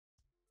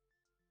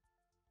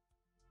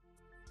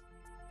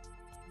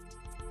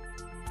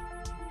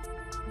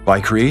By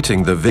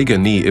creating the VEGA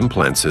knee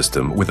implant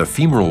system with a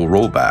femoral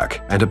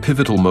rollback and a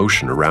pivotal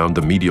motion around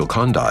the medial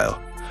condyle,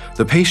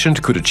 the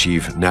patient could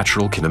achieve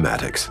natural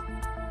kinematics.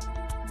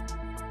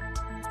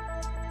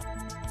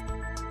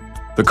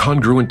 The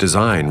congruent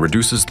design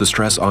reduces the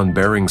stress on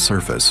bearing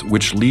surface,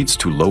 which leads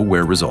to low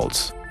wear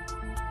results.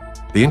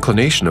 The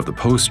inclination of the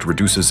post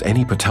reduces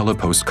any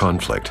patella-post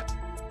conflict.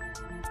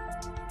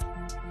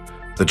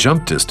 The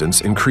jump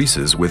distance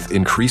increases with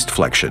increased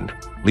flexion,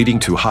 leading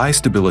to high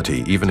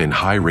stability even in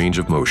high range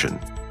of motion.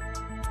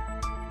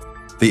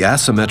 The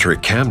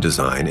asymmetric cam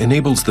design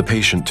enables the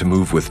patient to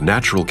move with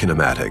natural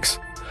kinematics.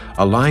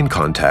 A line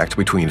contact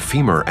between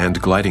femur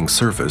and gliding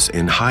surface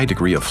in high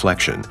degree of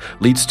flexion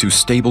leads to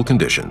stable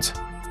conditions.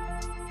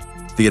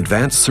 The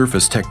advanced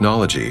surface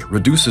technology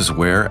reduces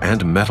wear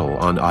and metal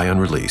on ion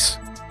release.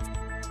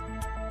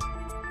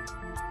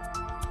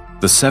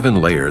 The 7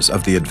 layers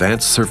of the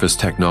advanced surface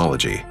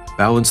technology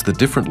balance the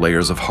different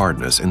layers of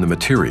hardness in the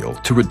material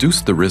to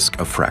reduce the risk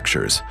of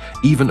fractures,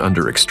 even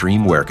under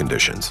extreme wear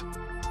conditions.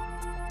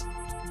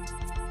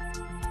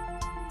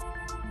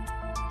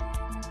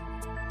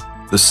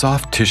 The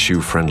soft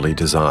tissue-friendly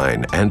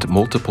design and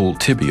multiple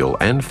tibial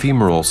and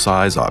femoral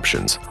size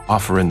options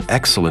offer an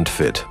excellent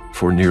fit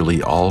for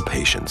nearly all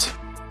patients.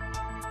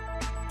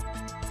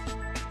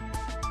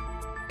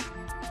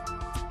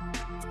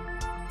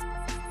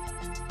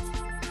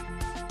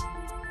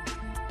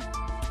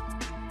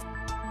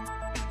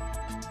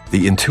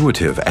 The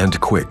intuitive and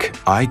quick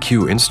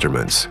IQ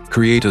instruments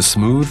create a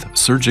smooth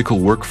surgical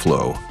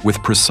workflow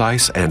with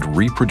precise and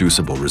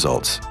reproducible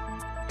results.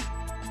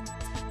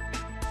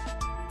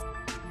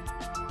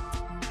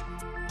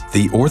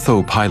 The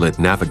OrthoPilot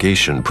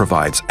navigation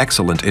provides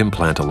excellent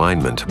implant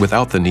alignment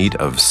without the need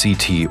of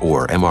CT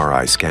or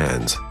MRI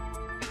scans.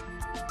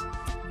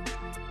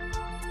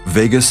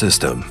 VEGA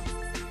System,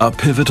 a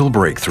pivotal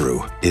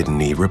breakthrough in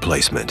knee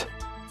replacement.